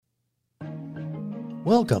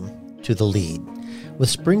Welcome to The Lead. With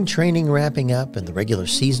spring training wrapping up and the regular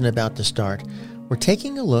season about to start, we're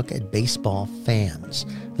taking a look at baseball fans,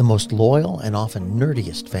 the most loyal and often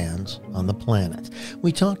nerdiest fans on the planet.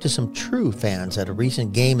 We talked to some true fans at a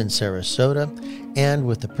recent game in Sarasota and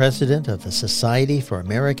with the president of the Society for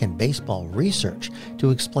American Baseball Research to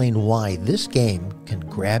explain why this game can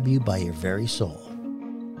grab you by your very soul.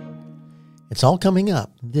 It's all coming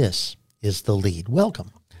up. This is The Lead.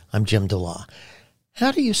 Welcome. I'm Jim DeLa. How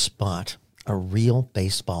do you spot a real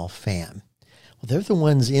baseball fan? Well, they're the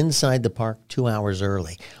ones inside the park 2 hours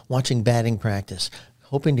early, watching batting practice,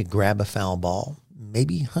 hoping to grab a foul ball,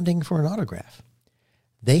 maybe hunting for an autograph.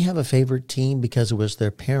 They have a favorite team because it was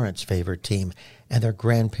their parents' favorite team and their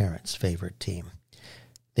grandparents' favorite team.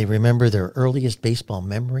 They remember their earliest baseball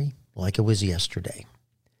memory like it was yesterday.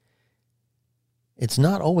 It's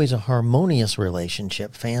not always a harmonious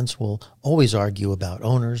relationship. Fans will always argue about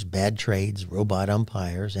owners, bad trades, robot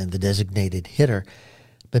umpires, and the designated hitter.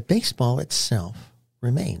 But baseball itself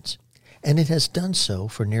remains, and it has done so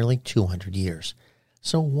for nearly 200 years.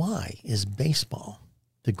 So why is baseball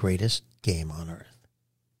the greatest game on earth?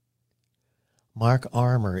 Mark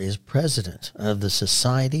Armour is president of the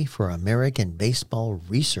Society for American Baseball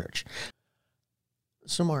Research.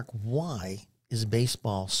 So Mark, why is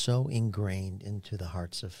baseball so ingrained into the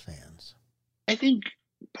hearts of fans? I think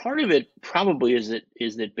part of it probably is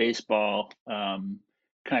that baseball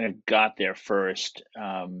kind of got there first.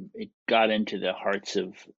 It got into the hearts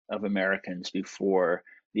of Americans before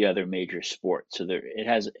the other major sports. So it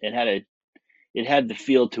had the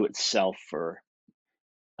feel to itself for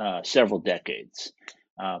several decades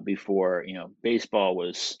before baseball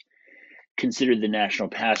was considered the national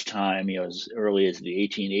pastime, as early as the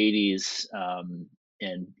 1880s,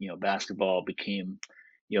 and basketball became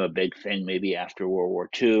a big thing maybe after World War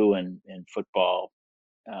II, and football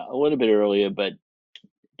a little bit earlier, but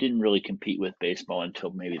didn't really compete with baseball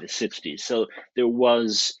until maybe the 60s. So there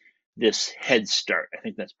was this head start. I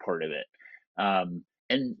think that's part of it.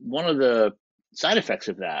 And one of the side effects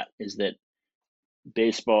of that is that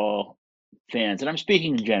baseball fans, and I'm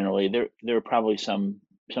speaking generally, there are probably some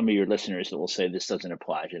of your listeners that will say this doesn't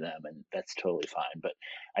apply to them, and that's totally fine. But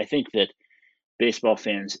I think that baseball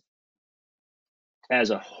fans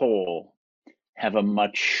as a whole have a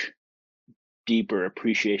much deeper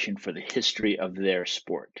appreciation for the history of their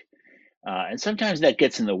sport. And sometimes that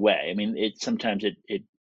gets in the way. I mean, sometimes it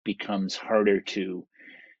becomes harder to,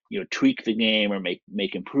 tweak the game or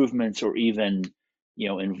make improvements, or even,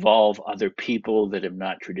 involve other people that have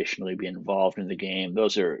not traditionally been involved in the game.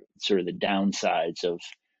 Those are sort of the downsides of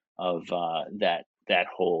that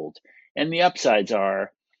hold. And the upsides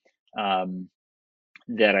are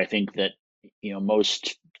that I think that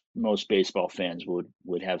most baseball fans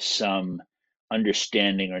would have some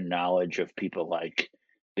understanding or knowledge of people like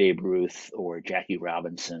Babe Ruth or Jackie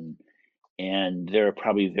Robinson, and there are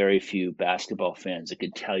probably very few basketball fans that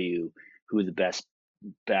could tell you who the best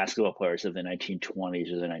basketball players of the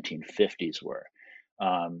 1920s or the 1950s were,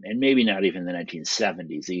 and maybe not even the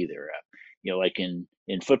 1970s either. Like in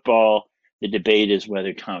football, the debate is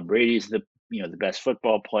whether Tom Brady's the best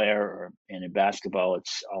football player, and in basketball,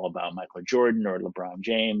 it's all about Michael Jordan or LeBron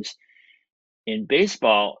James. In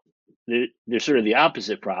baseball, there's sort of the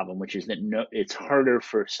opposite problem, which is that it's harder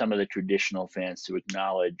for some of the traditional fans to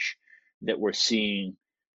acknowledge that we're seeing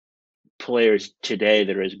players today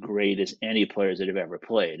that are as great as any players that have ever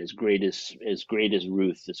played, as great as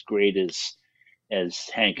Ruth, as great as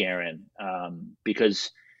Hank Aaron,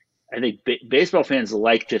 because I think baseball fans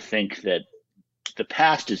like to think that the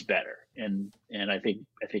past is better, and I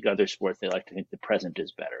think other sports, they like to think the present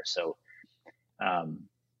is better. So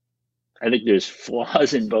I think there's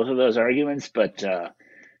flaws in both of those arguments, but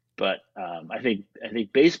I think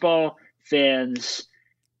baseball fans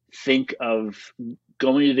think of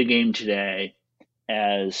going to the game today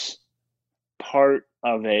as part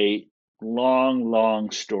of a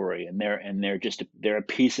long story, and they're a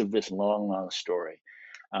piece of this long story.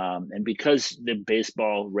 And because the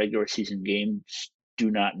baseball regular season games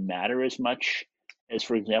do not matter as much as,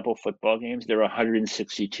 for example, football games, there are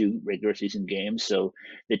 162 regular season games. So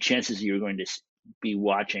the chances you're going to be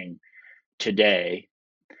watching today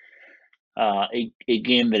a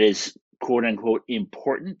game that is quote unquote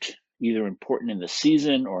important, either important in the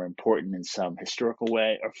season or important in some historical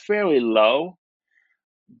way, are fairly low.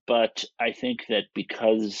 But I think that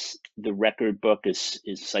because the record book is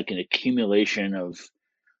like an accumulation of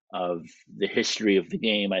the history of the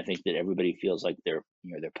game, I think that everybody feels like they're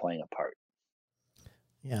playing a part.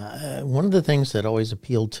 Yeah, one of the things that always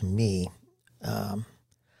appealed to me, I'm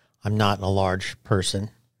not a large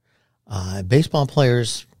person. Baseball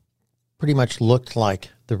players pretty much looked like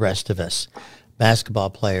the rest of us.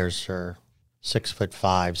 Basketball players are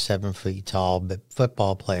 6'5", 7 feet tall, but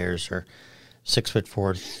football players are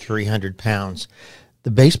 6'4", 300 pounds.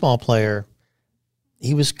 The baseball player,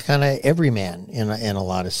 he was kind of everyman in a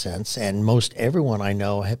lot of sense, and most everyone I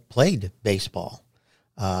know had played baseball,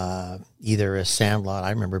 either a sandlot.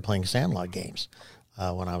 I remember playing sandlot games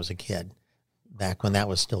when I was a kid, back when that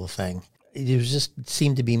was still a thing. It was just it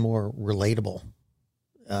seemed to be more relatable.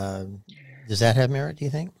 Uh, does that have merit, do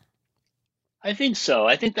you think? I think so.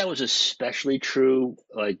 I think that was especially true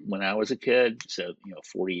like when I was a kid, so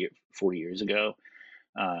 40 years ago,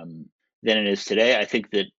 um, than it is today. I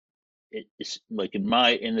think that it's like in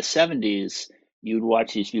the 70s, you'd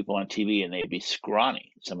watch these people on TV and they'd be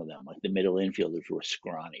scrawny. Some of them, like the middle infielders, were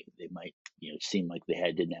scrawny. They might seem like they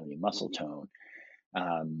had didn't have any muscle tone,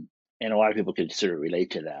 um, and a lot of people could sort of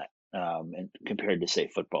relate to that. And compared to say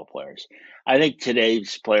football players, I think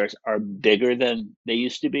today's players are bigger than they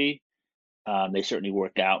used to be. They certainly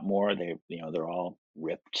work out more. They're all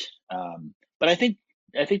ripped. But I think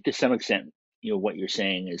to some extent, what you're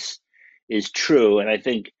saying is true, and I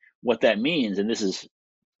think what that means, and this is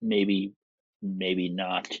maybe maybe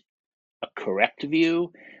not a correct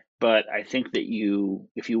view, but I think that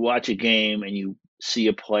if you watch a game and you see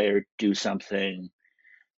a player do something,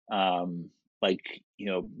 um, like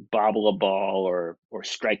bobble a ball or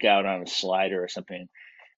strike out on a slider or something,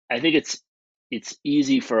 I think it's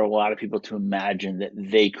easy for a lot of people to imagine that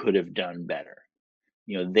they could have done better.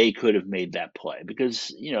 They could have made that play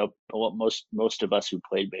because most of us who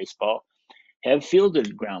played baseball have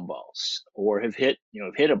fielded ground balls or have hit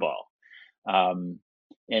a ball. Um,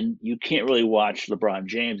 and you can't really watch LeBron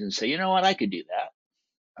James and say, you know what, I could do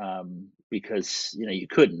that, because you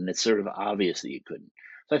couldn't. It's sort of obvious that you couldn't.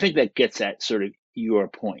 So I think that gets at sort of your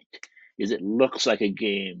point. Is it looks like a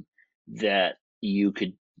game that you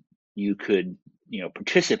could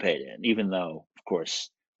participate in, even though, of course,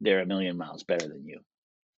 they're a million miles better than you.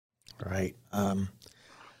 Right.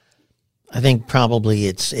 I think probably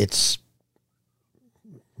it's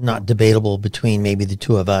not debatable between maybe the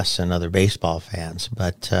two of us and other baseball fans,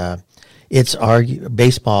 but it's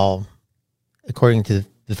baseball, according to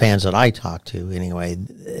the fans that I talk to anyway,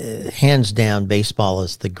 hands down, baseball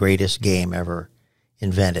is the greatest game ever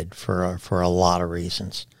invented for a lot of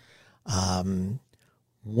reasons.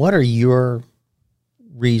 What are your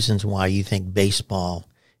reasons why you think baseball,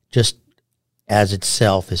 just as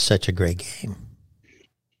itself, is such a great game?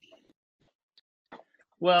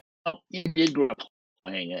 Well, you did grow up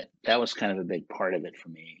playing it. That was kind of a big part of it for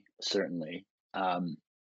me, certainly. Um,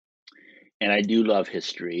 and I do love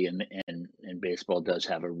history, and baseball does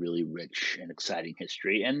have a really rich and exciting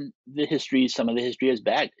history. And some of the history is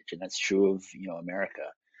baggage, and that's true of America.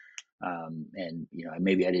 And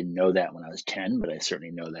maybe I didn't know that when I was 10, but I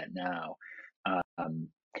certainly know that now. Um,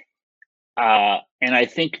 and I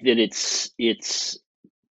think that it's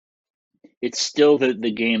still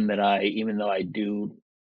the game that even though I do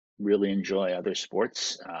really enjoy other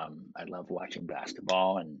sports, I love watching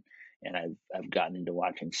basketball, and I've gotten into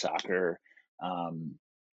watching soccer. Um,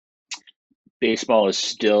 Baseball is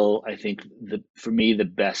still, I think, for me, the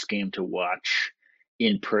best game to watch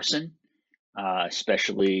in person,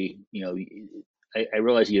 especially, I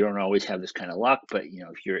realize you don't always have this kind of luck, but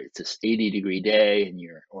if it's this 80-degree day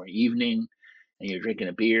or evening and you're drinking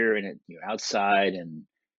a beer and you're outside, and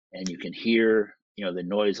you can hear, the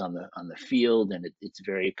noise on the field, and it's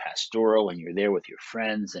very pastoral, and you're there with your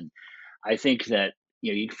friends. And I think that,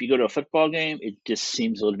 if you go to a football game, it just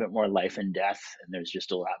seems a little bit more life and death, and there's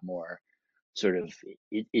just a lot more sort of,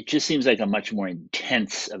 it just seems like a much more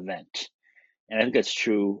intense event. And I think that's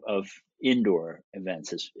true of indoor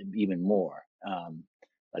events as even more,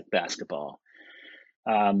 like basketball.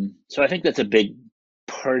 So I think that's a big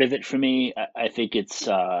part of it for me. I think it's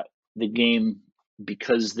the game,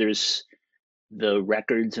 because there's the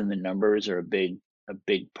records and the numbers are a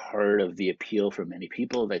big part of the appeal for many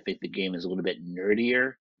people. I think the game is a little bit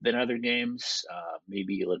nerdier than other games,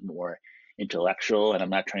 maybe a little more intellectual. And I'm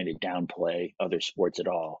not trying to downplay other sports at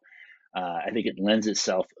all. I think it lends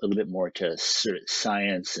itself a little bit more to sort of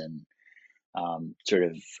science and, sort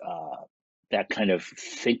of that kind of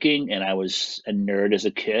thinking. And I was a nerd as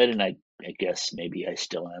a kid, and I guess maybe I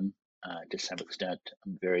still am, to some extent.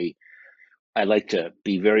 I like to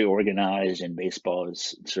be very organized, and baseball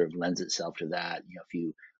is sort of lends itself to that. If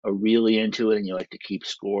you are really into it and you like to keep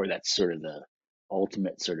score, that's sort of the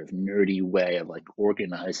ultimate sort of nerdy way of like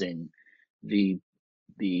organizing the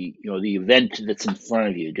the event that's in front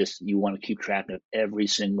of you. Just you want to keep track of every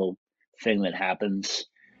single thing that happens,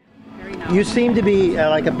 You seem to be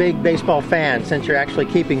like a big baseball fan since you're actually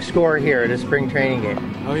keeping score here at a spring training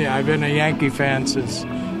game. Oh yeah, I've been a Yankee fan since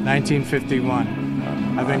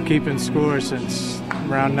 1951. I've been keeping score since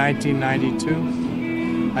around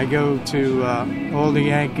 1992. I go to all the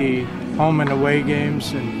Yankee home and away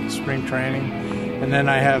games in spring training, and then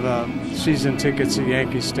I have season tickets at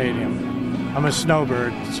Yankee Stadium. I'm a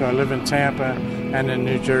snowbird, so I live in Tampa and in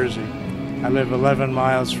New Jersey. I live 11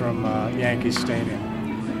 miles from Yankee Stadium.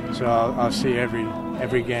 So I'll see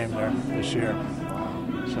every game there this year.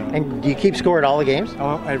 So, and do you keep score at all the games?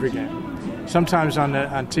 Oh, every game. Sometimes on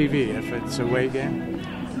TV, if it's a away game,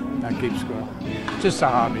 I keep score. Just a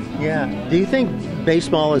hobby. Yeah. Do you think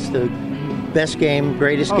baseball is the best game,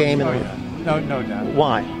 greatest game in the world? Yeah. No doubt.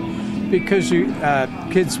 Why? Because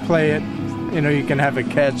kids play it. You can have a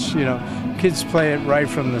catch. Kids play it right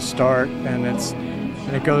from the start, and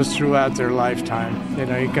it goes throughout their lifetime.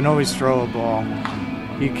 You can always throw a ball.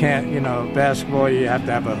 You can't, basketball, you have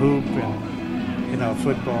to have a hoop, and,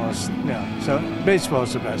 football is, so baseball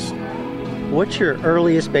is the best. What's your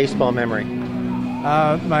earliest baseball memory?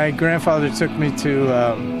 My grandfather took me to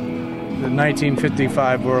the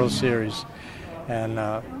 1955 World Series, and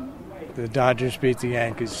the Dodgers beat the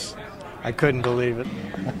Yankees. I couldn't believe it.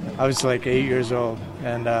 I was like 8 years old,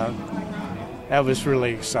 and that was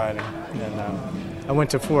really exciting. And I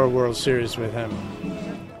went to 4 World Series with him.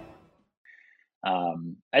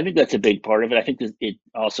 I think that's a big part of it. I think that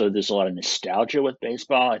there's a lot of nostalgia with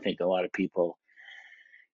baseball. I think a lot of people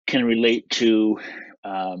can relate to,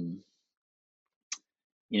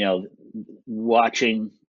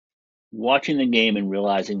 watching the game and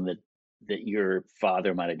realizing that your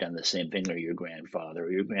father might have done the same thing, or your grandfather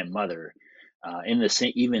or your grandmother,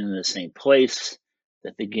 even in the same place.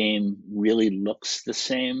 That the game really looks the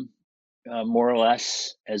same, more or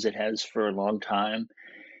less, as it has for a long time,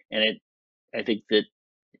 and I think that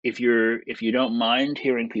if you don't mind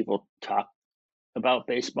hearing people talk about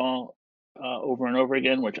baseball over and over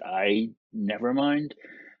again, which I never mind,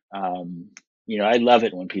 I love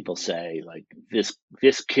it when people say, like, this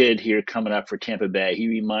kid here coming up for Tampa Bay, he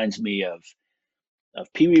reminds me of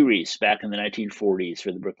Pee Wee Reese back in the 1940s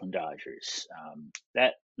for the Brooklyn Dodgers.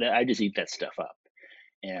 That I just eat that stuff up,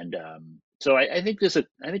 and so I think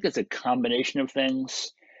it's a combination of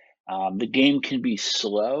things. The game can be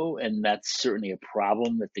slow, and that's certainly a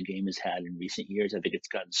problem that the game has had in recent years. I think it's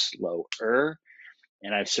gotten slower,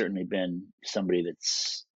 and I've certainly been somebody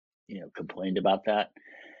that's complained about that.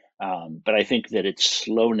 But I think that its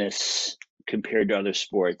slowness compared to other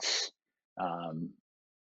sports,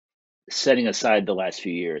 setting aside the last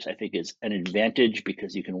few years, I think is an advantage,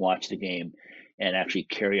 because you can watch the game and actually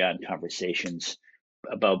carry on conversations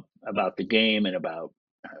about the game and about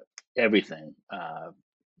everything.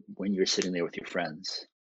 When you're sitting there with your friends.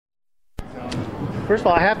 First of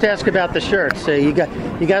all, I have to ask about the shirts. So you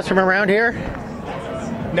guys from around here?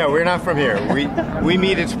 No, we're not from here. We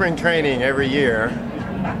meet at spring training every year,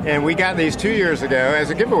 and we got these 2 years ago as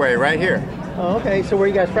a giveaway right here. Oh, okay. So where are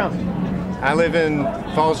you guys from? I live in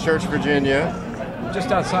Falls Church, Virginia.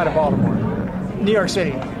 Just outside of Baltimore. New York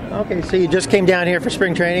City. Okay, so you just came down here for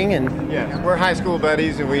spring training, and yeah, we're high school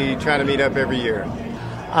buddies, and we try to meet up every year.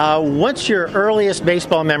 What's your earliest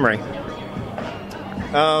baseball memory?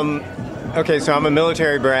 Okay, so I'm a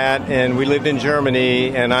military brat, and we lived in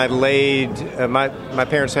Germany, and I laid, my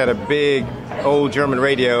parents had a big old German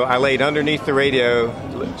radio. I laid underneath the radio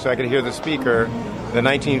so I could hear the speaker, the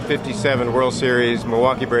 1957 World Series,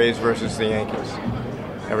 Milwaukee Braves versus the Yankees.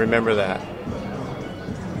 I remember that.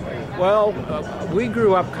 Well, we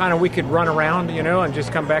grew up we could run around, and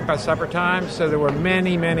just come back by supper time. So there were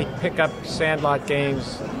many, many pickup sandlot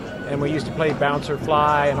games, and we used to play bouncer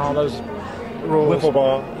fly and all those rules. Wiffle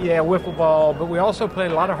ball. Yeah, wiffle ball. But we also played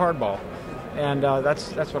a lot of hardball, and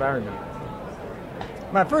that's what I remember.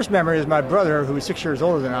 My first memory is my brother, who was 6 years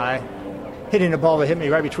older than I, hitting a ball that hit me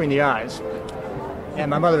right between the eyes. And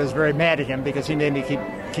my mother was very mad at him because he made me keep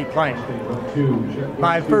playing.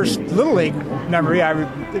 My first Little League memory, I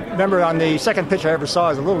remember on the second pitch I ever saw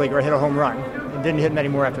as a Little Leaguer, I hit a home run and didn't hit many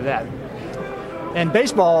more after that. And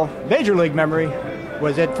baseball, Major League memory,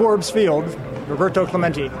 was at Forbes Field. Roberto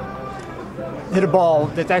Clemente hit a ball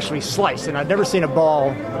that's actually sliced, and I'd never seen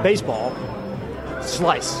a baseball,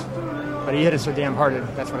 slice. But he hit it so damn hard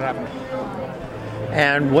that that's what happened.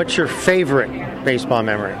 And what's your favorite baseball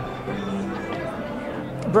memory?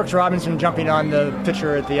 Brooks Robinson jumping on the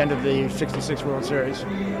pitcher at the end of the 66 World Series.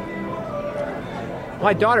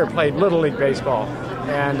 My daughter played Little League baseball,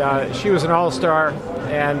 and she was an all-star,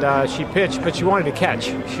 and she pitched, but she wanted to catch.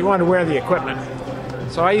 She wanted to wear the equipment.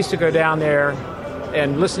 So I used to go down there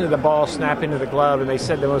and listen to the ball snap into the glove, and they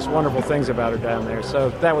said the most wonderful things about her down there. So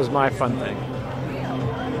that was my fun thing.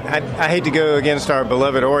 I hate to go against our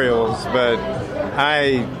beloved Orioles, but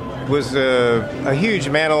I was a huge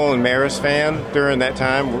Mantle and Maris fan during that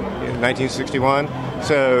time, in 1961.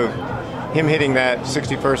 So him hitting that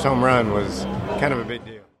 61st home run was kind of a big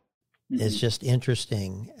deal. It's just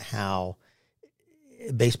interesting how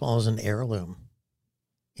baseball is an heirloom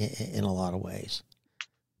in a lot of ways.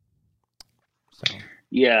 So.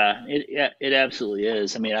 Yeah, it absolutely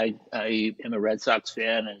is. I mean, I am a Red Sox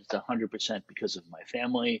fan, and it's 100% because of my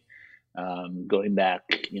family, going back,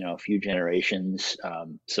 a few generations.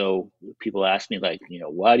 So people ask me, like,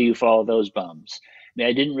 why do you follow those bums? I mean,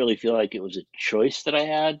 I didn't really feel like it was a choice that I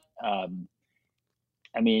had.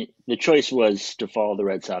 I mean, the choice was to follow the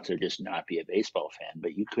Red Sox or just not be a baseball fan,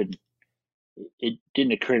 but it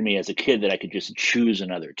didn't occur to me as a kid that I could just choose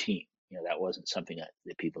another team. That wasn't something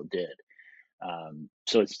that people did.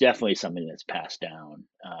 So it's definitely something that's passed down.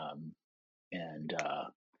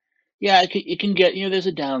 Yeah, it can get, there's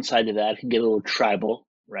a downside to that. It can get a little tribal,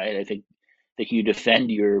 right? I think you defend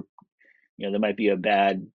there might be a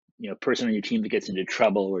bad, person on your team that gets into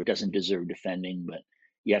trouble or doesn't deserve defending, but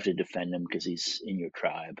you have to defend him because he's in your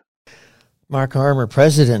tribe. Mark Harmer,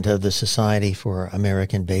 president of the Society for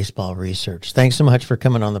American Baseball Research. Thanks so much for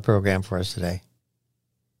coming on the program for us today.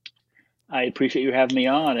 I appreciate you having me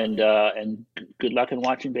on, and good luck in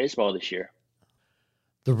watching baseball this year.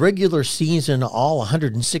 The regular season, all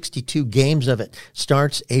 162 games of it,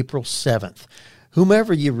 starts April 7th.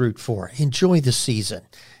 Whomever you root for, enjoy the season.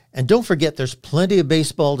 And don't forget, there's plenty of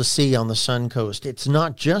baseball to see on the Sun Coast. It's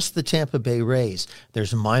not just the Tampa Bay Rays.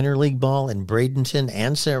 There's minor league ball in Bradenton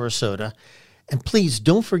and Sarasota. And please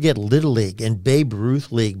don't forget Little League and Babe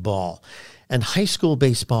Ruth League ball. And high school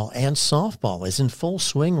baseball and softball is in full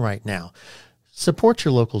swing right now. Support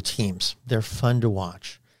your local teams. They're fun to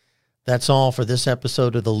watch. That's all for this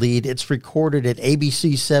episode of The Lead. It's recorded at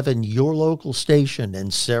ABC7, your local station in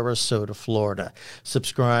Sarasota, Florida.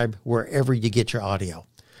 Subscribe wherever you get your audio.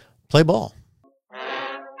 Play ball.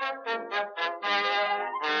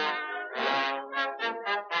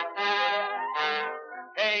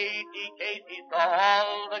 Casey saw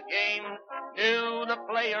all the games, knew the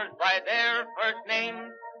players by their first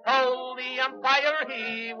names, told the umpire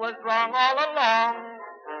he was wrong all along,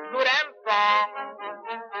 good and strong.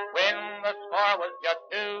 When the score was just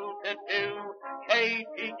 2-2,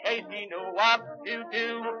 Casey knew what to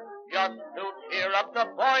do. Just to cheer up the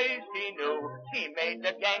boys he knew, he made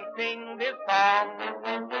the gang sing this song.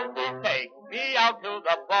 Take me out to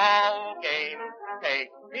the ball game, take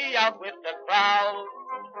me out with the crowd.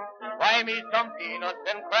 Buy me some peanuts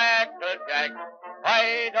and cracker jack.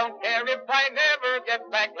 I don't care if I never get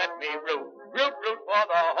back, let me root